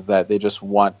case is that they just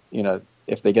want,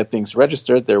 if they get things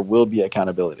registered, there will be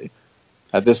accountability.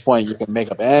 At this point, you can make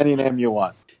up any name you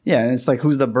want. Yeah, and it's like,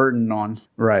 who's the burden on?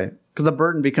 Right. Because the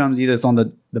burden becomes either it's on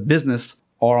the business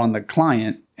or on the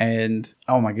client. And,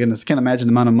 oh my goodness, I can't imagine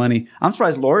the amount of money. I'm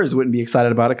surprised lawyers wouldn't be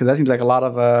excited about it because that seems like a lot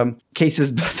of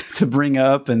cases to bring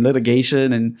up and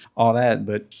litigation and all that.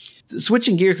 But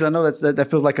switching gears, because I know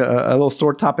that feels like a little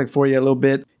sore topic for you a little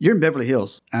bit. You're in Beverly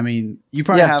Hills. I mean, you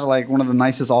probably have like one of the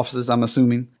nicest offices, I'm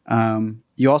assuming.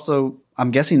 You also,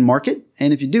 I'm guessing, market.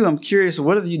 And if you do, I'm curious,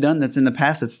 what have you done that's in the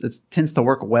past that tends to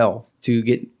work well to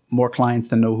get more clients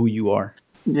to know who you are?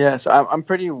 Yeah, so I'm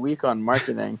pretty weak on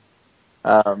marketing.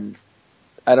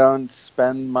 I don't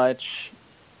spend much.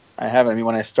 I haven't. I mean,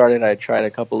 when I started, I tried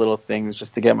a couple little things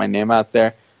just to get my name out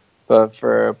there. But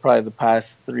for probably the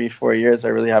past 3-4 years, I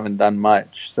really haven't done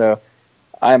much. So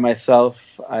I myself,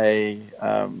 I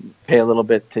pay a little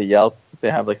bit to Yelp. They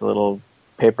have like a little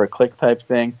pay-per-click type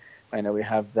thing. I know we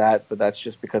have that, but that's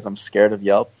just because I'm scared of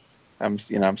Yelp. I'm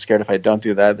scared if I don't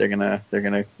do that, they're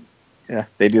gonna,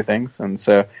 they do things. And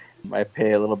so I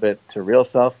pay a little bit to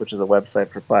RealSelf, which is a website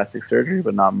for plastic surgery,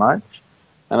 but not much.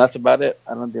 And that's about it.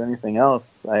 I don't do anything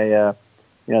else. The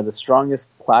strongest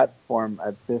platform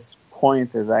at this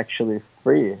point is actually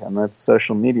free, and that's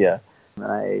social media. And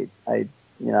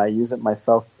I use it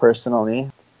myself personally.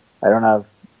 I don't have,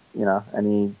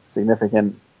 any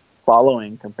significant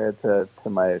following compared to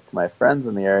my friends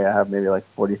in the area. I have maybe like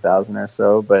 40,000 or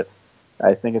so, but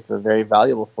I think it's a very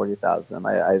valuable 40,000.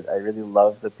 I really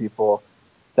love the people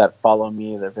that follow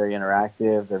me. They're very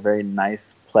interactive. They're very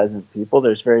nice, pleasant people.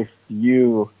 There's very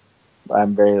few.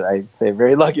 I'd say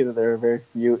very lucky that there are very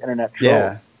few internet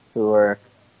trolls who are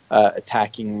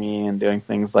attacking me and doing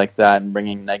things like that and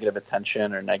bringing negative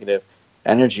attention or negative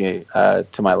energy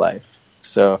to my life.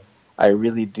 So I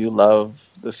really do love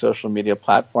the social media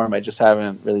platform. I just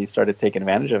haven't really started taking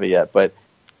advantage of it yet. But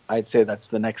I'd say that's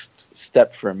the next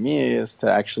step for me, is to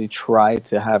actually try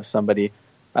to have somebody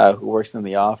who works in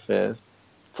the office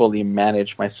fully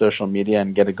manage my social media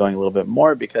and get it going a little bit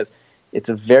more, because it's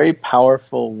a very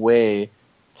powerful way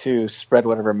to spread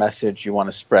whatever message you want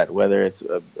to spread, whether it's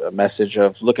a message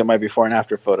of look at my before and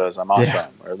after photos, I'm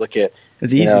awesome, or look at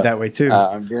it's easy that way too.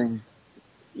 I'm doing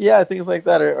things like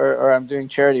that, or I'm doing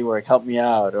charity work, help me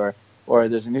out, or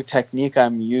there's a new technique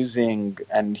I'm using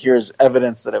and here's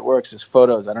evidence that it works, is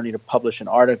photos. I don't need to publish an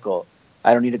article.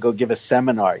 I don't need to go give a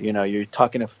seminar. You're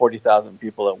talking to 40,000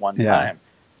 people at one time.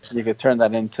 You could turn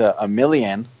that into 1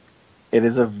 million. It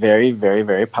is a very, very,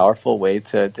 very powerful way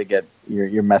to get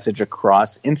your message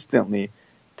across instantly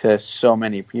to so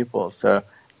many people. So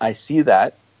I see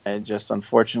that. It just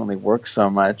unfortunately works so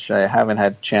much. I haven't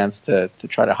had a chance to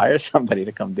try to hire somebody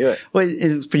to come do it. Well,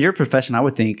 for your profession, I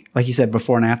would think, like you said,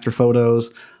 before and after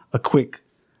photos, a quick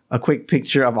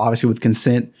picture of, obviously with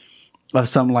consent, of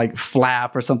some like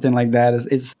flap or something like that.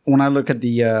 It's when I look at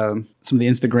the some of the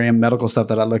Instagram medical stuff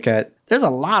that I look at, there's a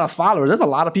lot of followers. There's a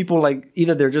lot of people, like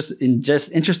either they're just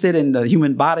interested in the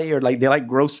human body, or like they like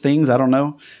gross things. I don't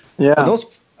know. Yeah, but those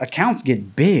accounts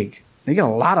get big. They get a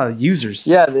lot of users.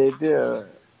 Yeah, they do.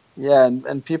 Yeah,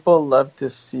 and people love to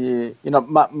see.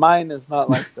 Mine is not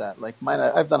like that. Like mine,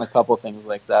 I've done a couple things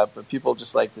like that, but people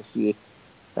just like to see,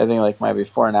 I think, like my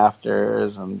before and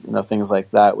afters and things like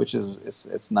that, which is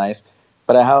it's nice.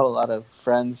 But I have a lot of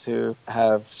friends who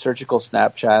have surgical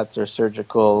Snapchats or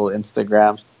surgical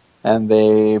Instagrams, and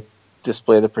they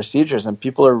display the procedures, and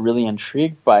people are really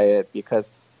intrigued by it because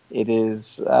it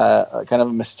is kind of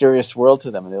a mysterious world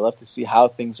to them, and they love to see how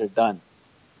things are done.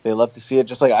 They love to see it,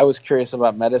 just like I was curious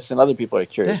about medicine. Other people are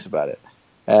curious about it,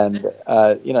 and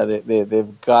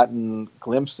they've gotten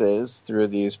glimpses through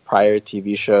these prior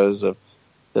TV shows of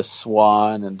the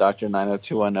Swan and Dr.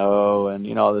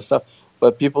 90210 and all this stuff.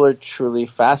 But people are truly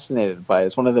fascinated by it.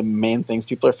 It's one of the main things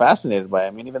people are fascinated by. I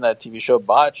mean, even that TV show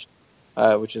Botched,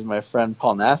 which is my friend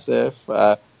Paul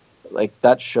Nassif, like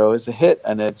that show is a hit,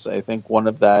 and it's, I think, one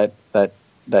of that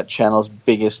channel's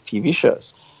biggest TV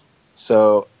shows.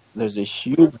 So there's a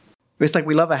huge... It's like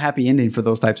we love a happy ending for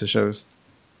those types of shows.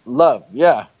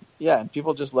 Yeah, and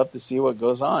people just love to see what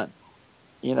goes on.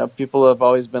 People have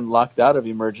always been locked out of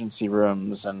emergency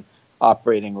rooms and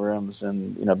operating rooms,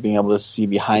 and being able to see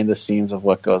behind the scenes of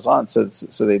what goes on. So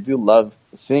they do love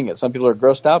seeing it. Some people are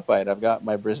grossed out by it. I've got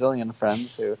my Brazilian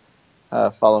friends who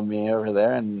follow me over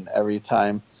there, and every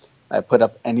time I put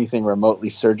up anything remotely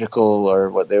surgical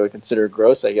or what they would consider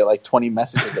gross, I get like 20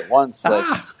 messages at once,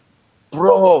 like,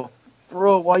 bro,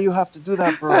 why you have to do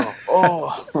that, bro?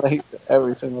 Oh, like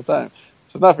every single time.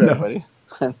 So it's not for everybody.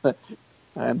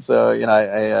 And so,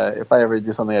 I if I ever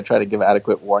do something, I try to give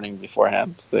adequate warning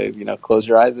beforehand. Say, close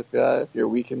your eyes if you're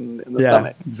weak in the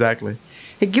stomach. Yeah, exactly.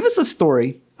 Hey, give us a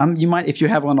story. You might, if you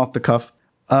have one off the cuff,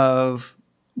 of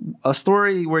a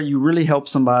story where you really helped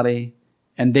somebody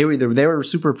and they were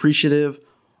super appreciative,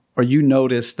 or you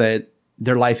noticed that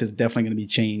their life is definitely going to be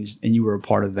changed and you were a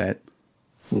part of that.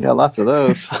 You got lots of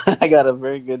those. I got a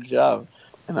very good job,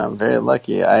 and I'm very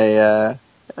lucky. I've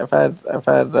had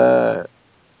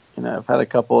a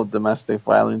couple of domestic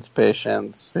violence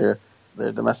patients who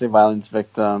they're domestic violence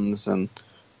victims, and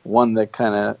one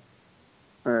that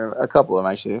or a couple of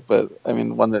them actually, but I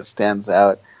mean one that stands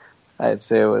out, I'd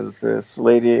say, was this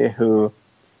lady who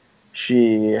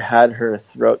she had her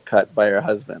throat cut by her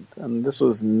husband, and this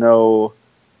was no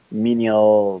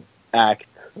menial act,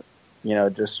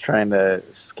 just trying to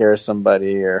scare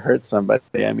somebody or hurt somebody.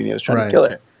 I mean, he was trying to kill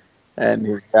her. And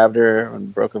he grabbed her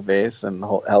and broke a vase and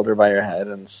held her by her head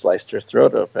and sliced her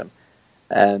throat open.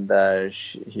 And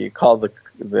he called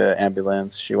the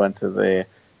ambulance. She went to the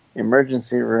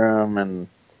emergency room, and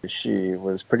she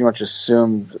was pretty much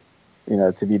assumed,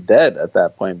 to be dead at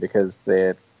that point, because he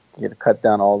had cut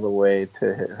down all the way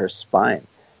to her spine,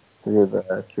 through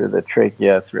the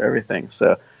trachea, through everything.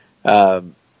 So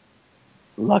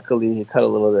luckily, he cut a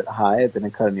little bit high. It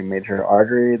didn't cut any major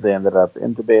artery. They ended up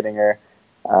intubating her.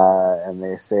 And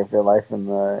they saved her life in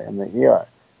the ER.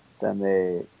 Then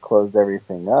they closed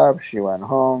everything up. She went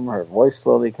home. Her voice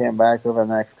slowly came back over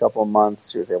the next couple of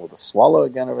months. She was able to swallow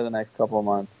again over the next couple of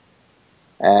months.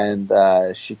 And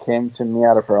she came to me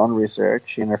out of her own research.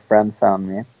 She and her friend found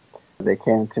me. They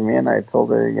came to me, and I told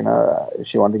her,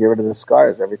 she wanted to get rid of the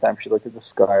scars. Every time she looked at the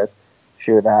scars,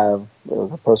 she would have, it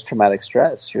was a post-traumatic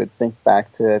stress. She would think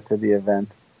back to the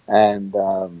event. And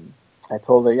I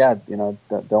told her,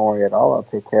 don't worry at all. I'll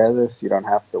take care of this. You don't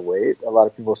have to wait. A lot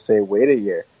of people say wait a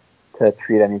year to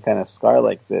treat any kind of scar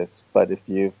like this. But if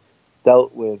you've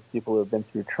dealt with people who have been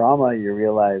through trauma, you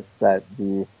realize that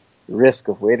the risk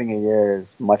of waiting a year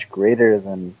is much greater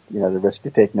than, the risk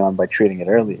you're taking on by treating it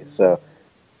early. So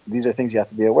these are things you have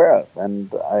to be aware of.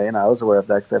 And I was aware of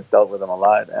that because I've dealt with them a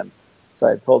lot. And so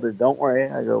I told her, don't worry.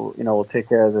 I go, we'll take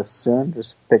care of this soon.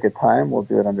 Just pick a time. We'll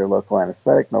do it under local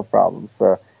anesthetic. No problem.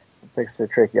 So fixed her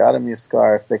tracheotomy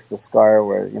scar, fixed the scar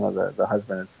where, the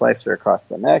husband had sliced her across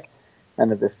the neck.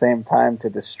 And at the same time, to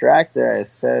distract her, I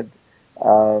said,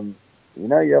 you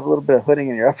have a little bit of hooding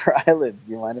in your upper eyelids.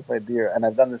 Do you mind if I do? And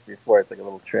I've done this before. It's like a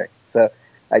little trick. So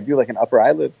I do like an upper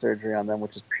eyelid surgery on them,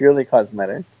 which is purely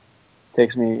cosmetic.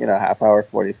 Takes me, half hour,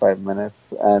 45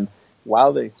 minutes. And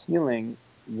while they're healing,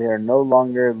 they're no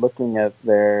longer looking at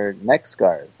their neck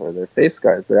scars or their face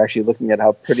scars. They're actually looking at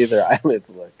how pretty their eyelids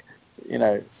look.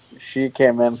 She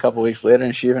came in a couple weeks later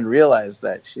and she even realized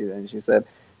that. She said,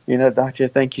 doctor,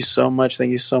 thank you so much.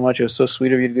 Thank you so much. It was so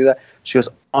sweet of you to do that. She goes,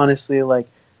 honestly, like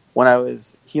when I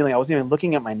was healing, I wasn't even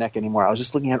looking at my neck anymore. I was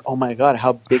just looking at, oh my God,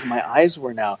 how big my eyes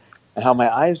were now and how my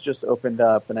eyes just opened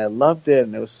up, and I loved it.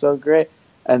 And it was so great.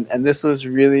 And this was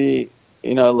really,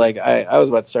 like I was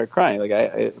about to start crying. Like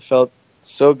I felt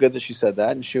so good that she said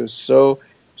that. And she was so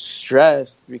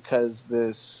stressed because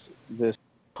this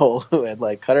hole who had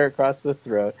like cut her across the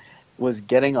throat was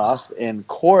getting off in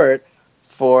court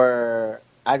for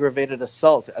aggravated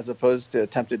assault as opposed to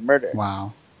attempted murder.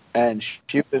 Wow. And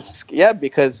she was,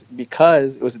 because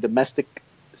it was a domestic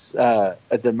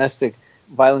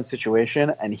violence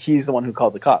situation, and he's the one who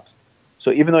called the cops.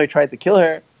 So even though he tried to kill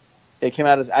her, it came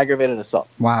out as aggravated assault.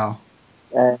 Wow.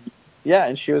 And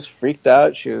she was freaked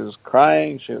out. She was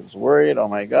crying. She was worried. Oh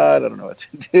my God, I don't know what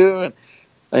to do. And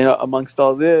amongst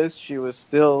all this, she was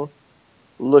still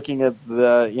looking at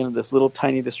this little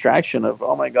tiny distraction of,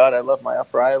 oh my God, I love my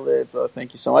upper eyelids. Oh,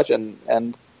 thank you so much. And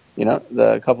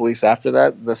the couple weeks after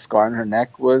that, the scar on her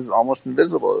neck was almost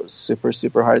invisible. It was super,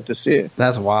 super hard to see.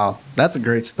 That's wild. That's a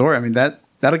great story. I mean,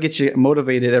 that'll get you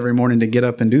motivated every morning to get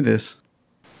up and do this.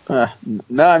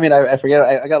 No, I mean, I forget.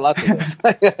 I got lots of this.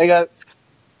 I got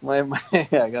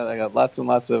I got lots and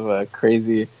lots of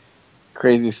crazy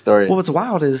stories. Well, what's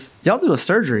wild is y'all do a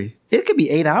surgery. It could be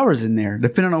 8 hours in there,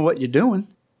 depending on what you're doing.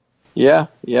 Yeah,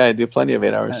 I do plenty of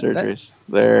 8-hour surgeries.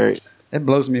 It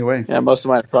blows me away. Yeah, most of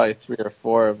mine are probably 3 or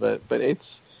 4, but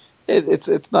it's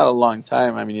not a long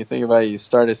time. I mean, you think about it, you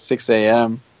start at 6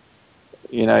 a.m.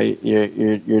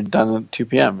 You're done at 2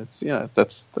 p.m. It's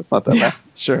that's not that bad.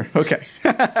 Sure. Okay.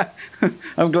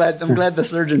 I'm glad the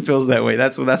surgeon feels that way.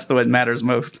 That's what matters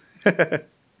most.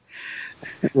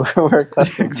 We're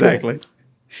accustomed. Exactly.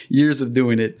 Years of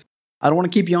doing it. I don't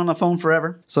want to keep you on the phone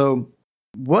forever. So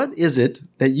what is it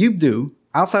that you do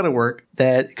outside of work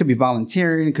that it could be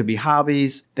volunteering, it could be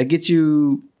hobbies that get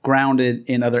you grounded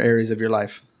in other areas of your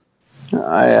life?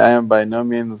 I am by no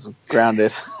means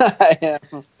grounded.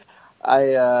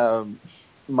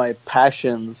 My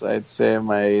passions, I'd say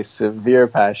my severe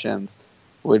passions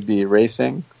would be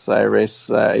racing. So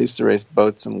I used to race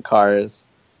boats and cars.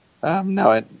 Now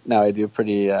I do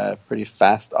pretty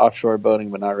fast offshore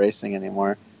boating, but not racing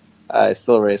anymore. I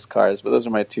still race cars, but those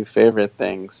are my 2 favorite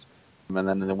things. And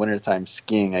then in the wintertime,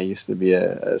 skiing. I used to be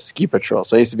a ski patrol.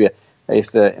 So I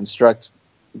used to instruct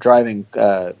driving,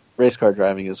 race car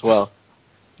driving as well.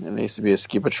 And I used to be a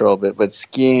ski patrol, but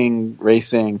skiing,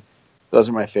 racing, those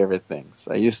are my favorite things.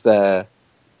 I used to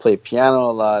play piano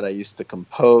a lot. I used to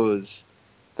compose.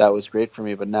 That was great for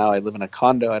me. But now I live in a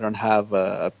condo. I don't have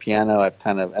a piano.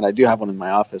 And I do have one in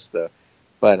my office though.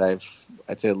 But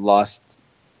I'd say lost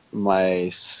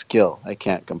my skill. I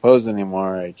can't compose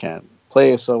anymore. I can't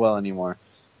play so well anymore.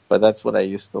 But that's what I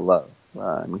used to love.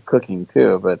 And cooking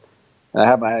too. But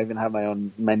I even have my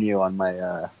own menu on my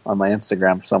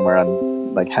Instagram somewhere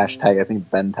on like hashtag, I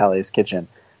think, Ben Talei's Kitchen.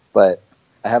 But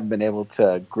I haven't been able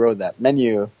to grow that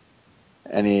menu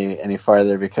any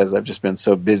farther because I've just been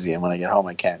so busy. And when I get home,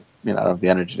 I can't, I don't have the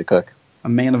energy to cook. A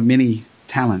man of many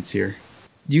talents here.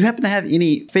 Do you happen to have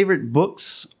any favorite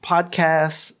books,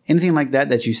 podcasts, anything like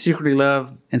that you secretly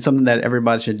love and something that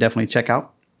everybody should definitely check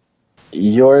out?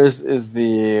 Yours is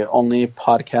the only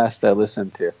podcast I listen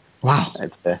to. Wow.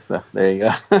 I'd say. So there you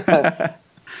go.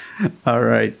 All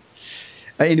right.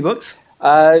 Any books?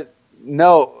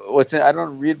 No. I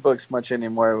don't read books much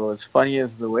anymore. What's funny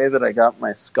is the way that I got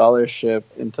my scholarship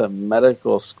into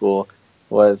medical school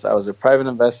was I was a private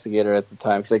investigator at the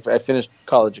time. Because I finished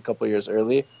college a couple years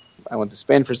early. I went to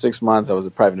Spain for 6 months. I was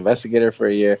a private investigator for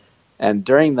a year. And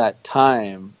during that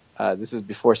time, this is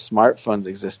before smartphones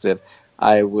existed,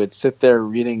 I would sit there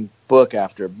reading book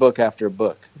after book after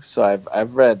book. So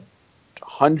I've read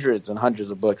hundreds and hundreds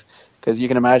of books. Because you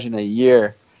can imagine a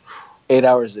year, 8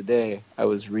 hours a day, I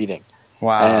was reading.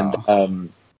 Wow. And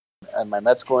at my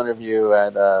med school interview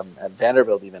at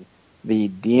Vanderbilt even, the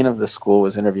dean of the school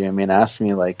was interviewing me and asked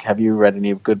me, like, have you read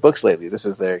any good books lately? This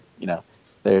is their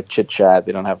chit-chat.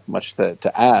 They don't have much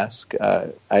to ask.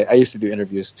 I used to do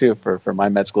interviews, too, for my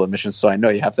med school admissions, so I know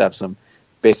you have to have some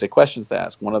basic questions to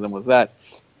ask. One of them was that.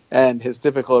 And his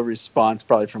typical response,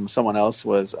 probably from someone else,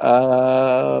 was,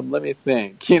 let me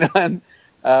think, and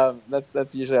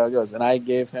that's usually how it goes. And I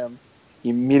gave him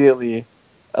immediately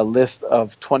a list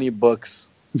of 20 books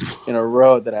in a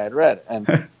row that I had read.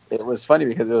 And it was funny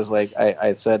because it was like,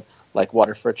 I said, like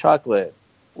Water for Chocolate,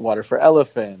 Water for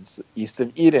Elephants, East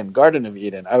of Eden, Garden of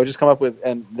Eden. I would just come up with,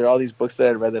 and there are all these books that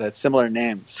I read that had similar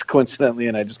names, coincidentally,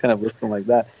 and I just kind of list them like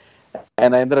that.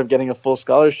 And I ended up getting a full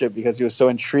scholarship because he was so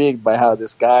intrigued by how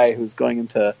this guy who's going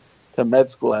into med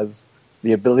school has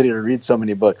the ability to read so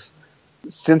many books.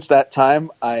 Since that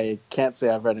time, I can't say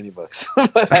I've read any books,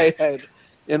 but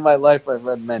in my life, I've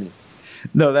read many.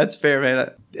 No, that's fair,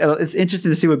 man. It's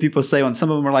interesting to see what people say when some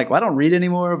of them are like, well, I don't read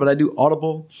anymore, but I do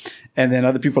Audible. And then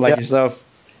other people like yourself,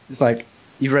 it's like,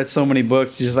 you've read so many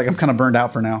books. You're just like, I'm kind of burned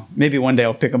out for now. Maybe one day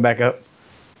I'll pick them back up.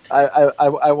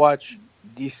 I watch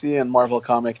DC and Marvel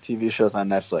comic TV shows on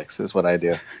Netflix is what I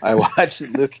do. I watch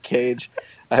Luke Cage.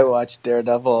 I watch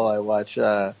Daredevil. I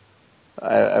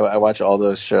watch all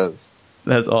those shows.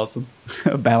 That's awesome.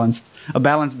 A balanced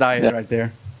diet right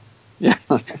there. Yeah.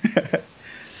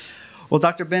 Well,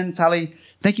 Dr. Ben Talei,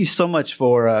 thank you so much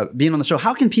for being on the show.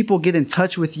 How can people get in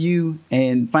touch with you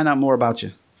and find out more about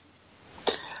you?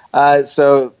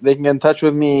 So they can get in touch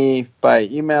with me by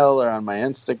email or on my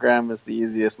Instagram is the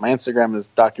easiest. My Instagram is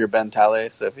Dr. Ben Talei.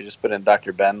 So if you just put in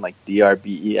Dr. Ben, like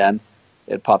DRBEN,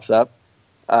 it pops up.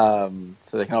 So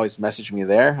they can always message me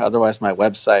there. Otherwise, my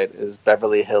website is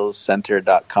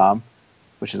beverlyhillscenter.com,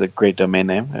 which is a great domain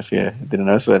name if you didn't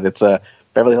know. So it's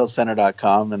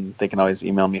beverlyhillscenter.com, and they can always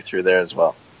email me through there as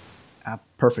well.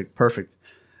 Perfect.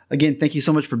 Again, thank you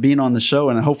so much for being on the show,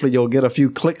 and hopefully you'll get a few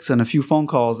clicks and a few phone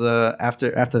calls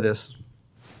after this.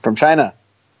 From China?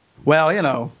 Well,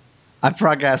 I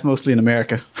podcast mostly in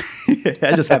America.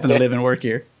 I just happen to live and work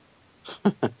here.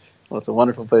 Well, it's a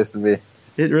wonderful place to be.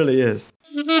 It really is.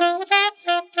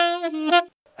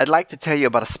 I'd like to tell you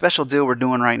about a special deal we're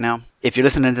doing right now. If you're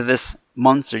listening to this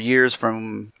months or years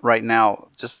from right now,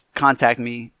 just contact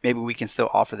me. Maybe we can still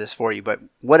offer this for you. But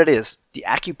what it is, the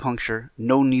Acupuncture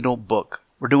No Needle book.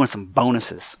 We're doing some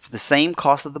bonuses. For the same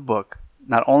cost of the book,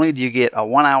 not only do you get a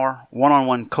 1-hour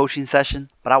one-on-one coaching session,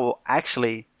 but I will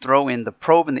actually throw in the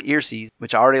probe and the ear seeds,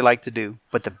 which I already like to do.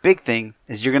 But the big thing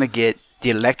is you're going to get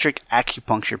the electric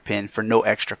acupuncture pin for no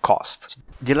extra cost.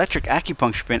 The electric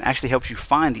acupuncture pin actually helps you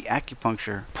find the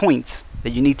acupuncture points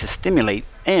that you need to stimulate,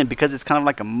 and because it's kind of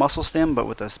like a muscle stem but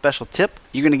with a special tip,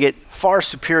 you're going to get far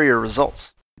superior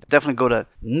results. Definitely go to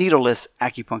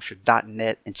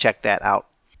needlelessacupuncture.net and check that out.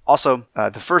 Also,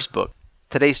 the first book,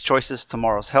 Today's Choices,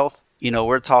 Tomorrow's Health.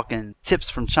 We're talking tips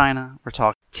from China. We're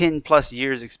talking 10 plus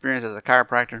years experience as a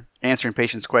chiropractor, answering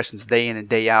patients' questions day in and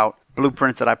day out,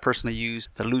 blueprints that I personally use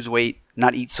to lose weight,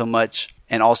 not eat so much,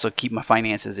 and also keep my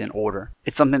finances in order.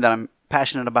 It's something that I'm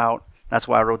passionate about. That's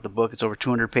why I wrote the book. It's over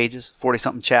 200 pages,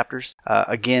 40-something chapters.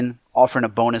 Again, offering a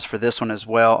bonus for this one as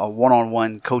well, a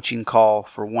one-on-one coaching call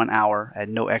for 1 hour at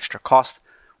no extra cost.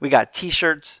 We got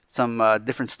t-shirts, some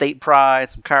different state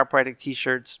pride, some chiropractic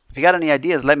t-shirts. If you got any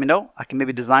ideas, let me know. I can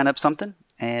maybe design up something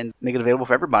and make it available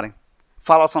for everybody.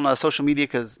 Follow us on social media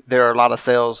because there are a lot of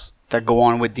sales that go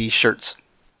on with these shirts.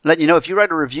 Let you know if you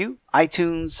write a review,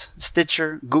 iTunes,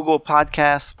 Stitcher, Google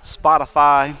Podcasts,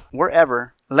 Spotify,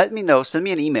 wherever, let me know. Send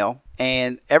me an email.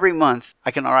 And every month I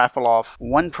can raffle off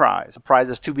one prize. The prize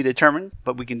is to be determined,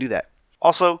 but we can do that.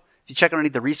 Also, if you check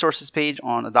underneath the resources page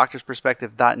on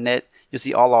thedoctorsperspective.net, you'll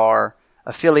see all our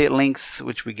affiliate links,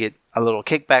 which we get a little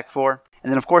kickback for.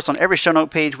 And then, of course, on every show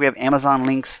note page, we have Amazon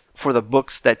links for the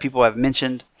books that people have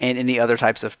mentioned and any other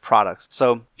types of products.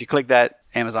 So if you click that,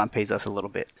 Amazon pays us a little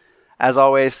bit. As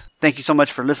always, thank you so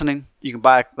much for listening. You can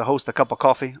buy the host a cup of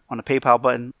coffee on the PayPal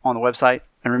button on the website.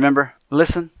 And remember,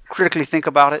 listen, critically think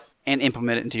about it, and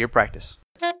implement it into your practice.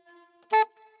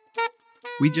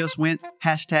 We just went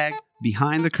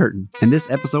 #behind the curtain, and this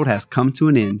episode has come to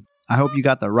an end. I hope you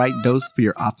got the right dose for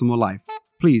your optimal life.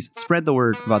 Please spread the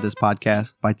word about this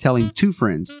podcast by telling 2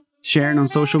 friends, sharing on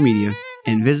social media,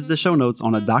 and visit the show notes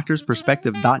on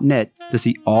thedoctorsperspective.net to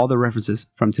see all the references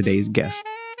from today's guest.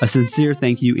 A sincere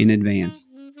thank you in advance.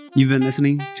 You've been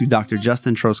listening to Dr.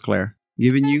 Justin Trosclair,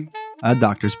 giving you a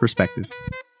doctor's perspective.